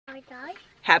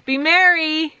Happy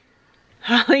Merry,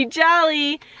 Holly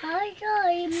Jolly. Holly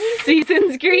Jolly.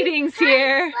 Season's greetings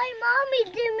here. My mommy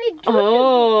did me juju.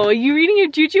 Oh, you reading your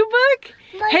juju book?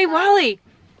 Hey, mom. Wally,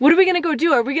 what are we gonna go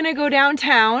do? Are we gonna go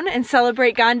downtown and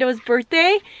celebrate Gondo's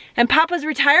birthday and Papa's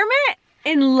retirement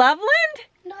in Loveland?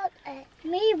 Not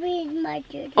me reading my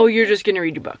juju. Oh, you're just gonna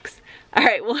read your books. All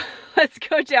right, well, let's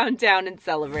go downtown and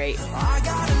celebrate. I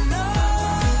gotta know,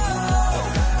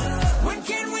 when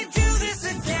can we do this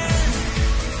again?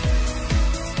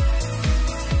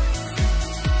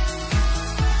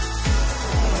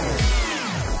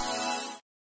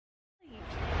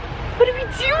 What are we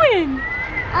doing?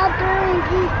 I'm going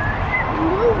to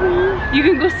movie. You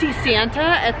can go see Santa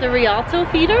at the Rialto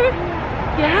Theater?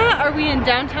 Yeah, are we in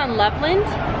downtown Loveland?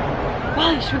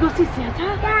 Wally, should we go see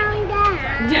Santa?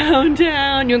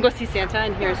 Downtown. You wanna go see Santa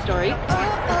and hear a story?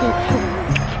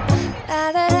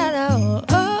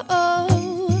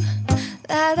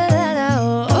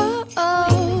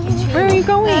 Where are you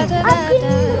going?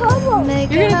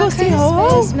 You're gonna go see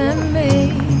Ho-Ho?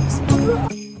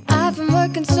 I've been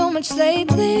working so much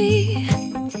lately,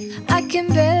 I can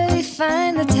barely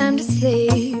find the time to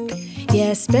sleep. Yeah,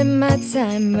 I spend my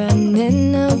time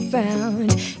running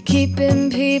around, keeping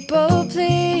people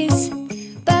pleased.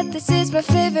 But this is my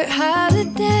favorite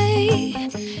holiday.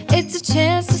 It's a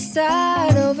chance to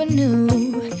start over new.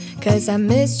 'Cause I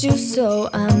missed you, so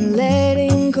I'm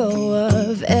letting go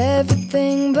of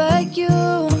everything but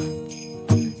you.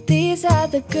 These are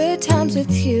the good times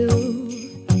with you.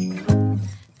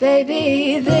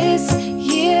 Baby, this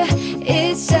year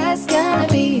it's just gonna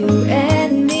be you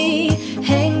and me.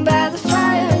 Hang by the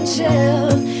fire and chill.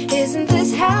 Isn't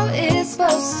this how it's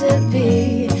supposed to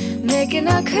be? Making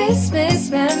our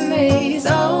Christmas memories.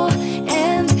 Oh,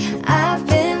 and I've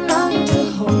been longing to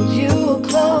hold you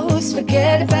close.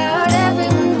 Forget about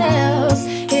everyone else.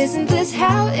 Isn't this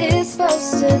how it's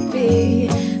supposed to be?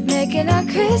 Making our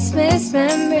Christmas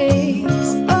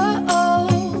memories. Oh,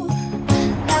 oh.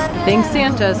 I think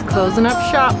Santa's closing up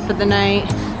shop for the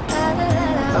night.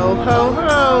 Ho, ho,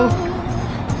 ho.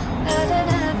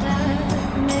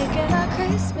 Making our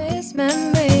Christmas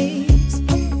memories.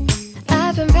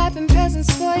 I've been wrapping presents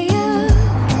for you.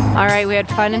 All right, we had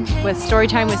fun with story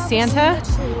time with Santa.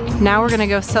 Now we're gonna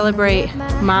go celebrate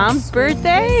Mom's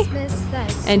birthday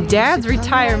and Dad's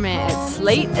retirement at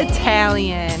Slate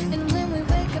Italian. And when we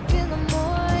wake up in the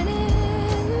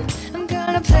morning, I'm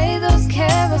gonna play those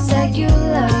carols that you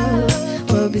love.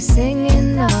 We'll be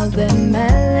singing all the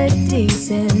melodies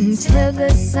until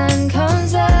the sun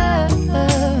comes up.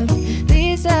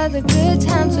 These are the good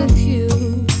times with you.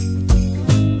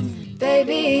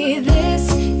 Baby,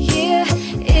 this year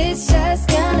it's just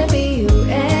gonna be you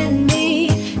and me.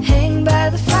 Hang by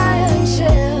the fire and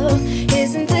chill.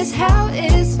 Isn't this how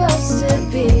it's supposed to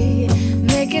be?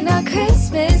 Making our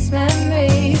Christmas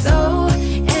memories. Oh,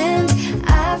 and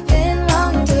I've been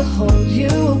longing to hold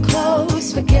you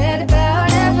close. Forget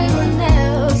about everyone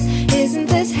else. Isn't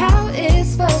this how it's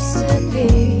supposed to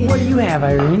be? What do you have,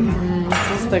 Irene?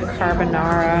 This is the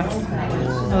carbonara.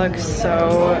 It looks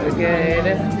so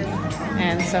good.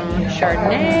 And some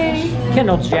Chardonnay.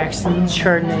 Kendall Jackson's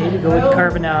Chardonnay to go with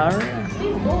carbonara.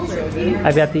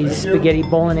 I've got these spaghetti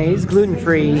bolognese,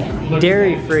 gluten-free,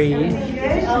 dairy-free,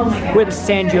 with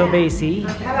Sangiovese.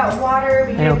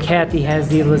 I know Kathy has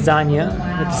the lasagna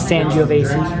with the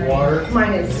Sangiovese.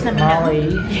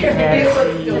 Molly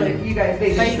has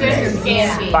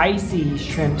the spicy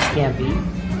shrimp scampi.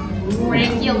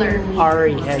 Regular.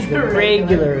 Ari has the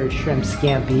regular shrimp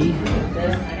scampi.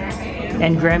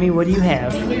 And Grammie, what do you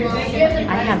have?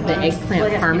 I have the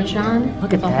eggplant parmesan.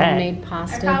 Look at the that. homemade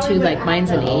pasta too. Like mine's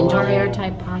an angel hair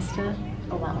type pasta.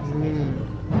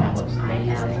 That's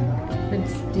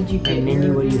amazing. Did you And Minnie,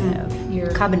 what do you have? your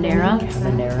carbonara?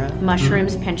 Carbonara.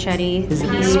 Mushrooms, pancetta. Is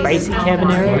it spicy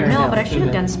carbonara? Or No, but I should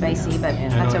have done spicy, but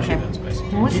that's okay.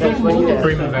 What did What do you have?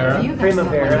 Primavera.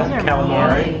 Primavera.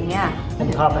 Calamari. Yeah.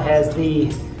 And Papa has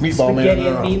the Meatball spaghetti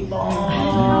and marinara.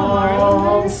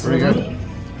 meatballs. Very good.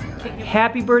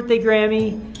 Happy birthday,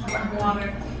 Grammie.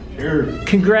 Cheers.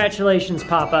 Congratulations,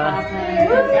 Papa.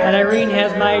 And Irene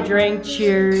has my drink.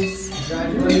 Cheers.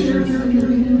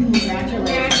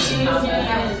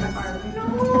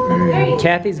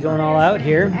 Kathy's going all out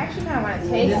here.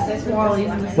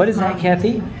 What is that,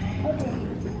 Kathy?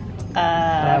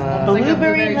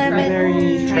 Blueberry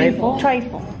lemon trifle.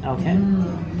 trifle. Okay.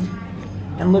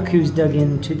 And look who's dug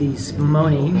into the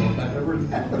spumoni.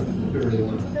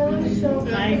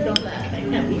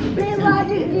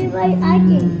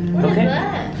 Okay.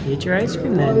 Eat your ice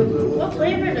cream then. What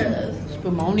flavors are those?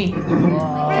 Spumoni.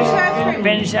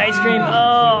 Finish ice cream.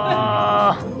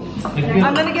 Oh.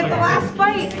 I'm gonna get the last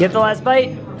bite. Get the last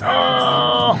bite.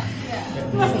 Oh!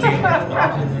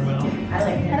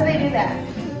 How do they do that?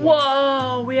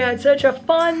 Whoa, we had such a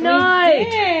fun night.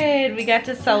 We did. We got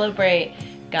to celebrate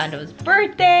Gando's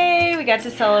birthday. We got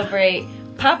to celebrate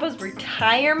Papa's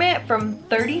retirement from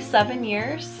 37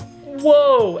 years.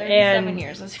 Whoa, 37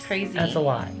 years. That's crazy. That's a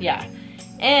lot. Yeah.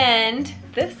 And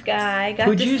this guy got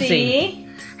Who'd to you see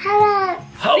Hello.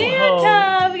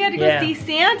 Santa. We got to go Yeah. see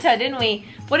Santa, didn't we?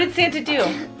 What did Santa do?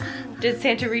 Did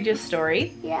Santa read you a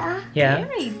story? Yeah. Yeah.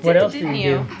 he did, What else didn't did he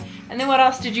you? do? And then what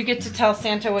else did you get to tell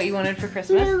Santa what you wanted for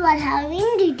Christmas? We want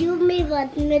Halloween to do me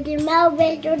what Mickey Mouse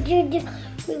radio to do.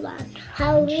 We want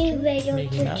Halloween radio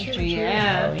Mickey Mouse to do. Yeah.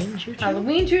 Halloween choo-choo?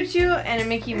 Halloween choo-choo and a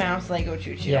Mickey Mouse Lego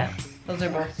choo-choo. Yeah. Those are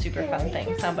both super fun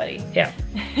things, huh, buddy? Yeah.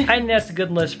 And that's a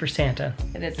good list for Santa.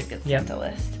 It is a good Yep. Santa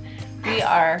list. We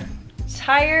are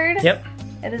tired. Yep.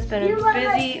 It has been a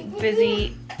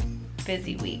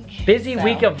busy week. Busy So.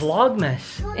 week of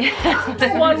Vlogmas.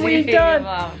 One Busy week week done.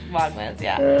 of Vlogmas,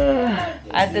 yeah.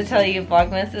 I have to tell you,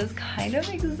 Vlogmas is kind of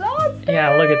exhausting.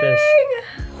 Yeah, look at this.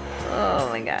 Oh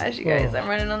my gosh, you guys, I'm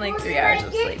running on like 3 hours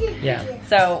of sleep. Yeah.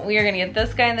 So we are gonna get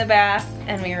this guy in the bath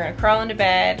and we are gonna crawl into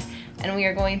bed and we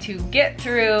are going to get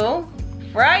through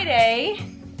Friday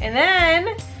and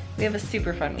then we have a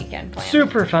super fun weekend planned.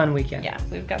 Super fun weekend. Yeah,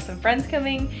 we've got some friends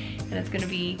coming and it's gonna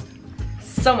be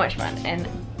so much fun and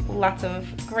lots of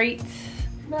great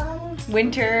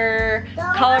winter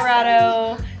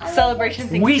Colorado celebration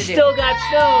things We to do. still got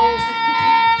snow.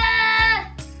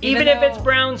 Even if though it's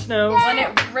brown snow. when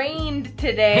it rained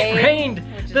today. It rained.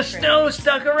 which is The crazy. snow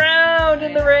stuck around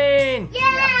in the rain.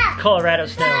 Yeah. Colorado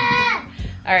snow.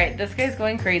 All right, this guy's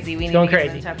going crazy. We need going to get him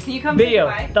crazy. in touch. Can you come Video,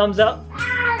 say goodbye? thumbs up.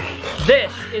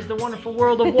 This is the wonderful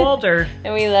world of Walter.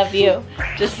 And we love you,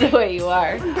 just the way you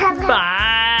are. Bye.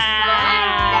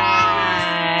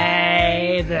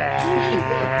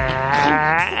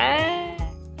 Bye.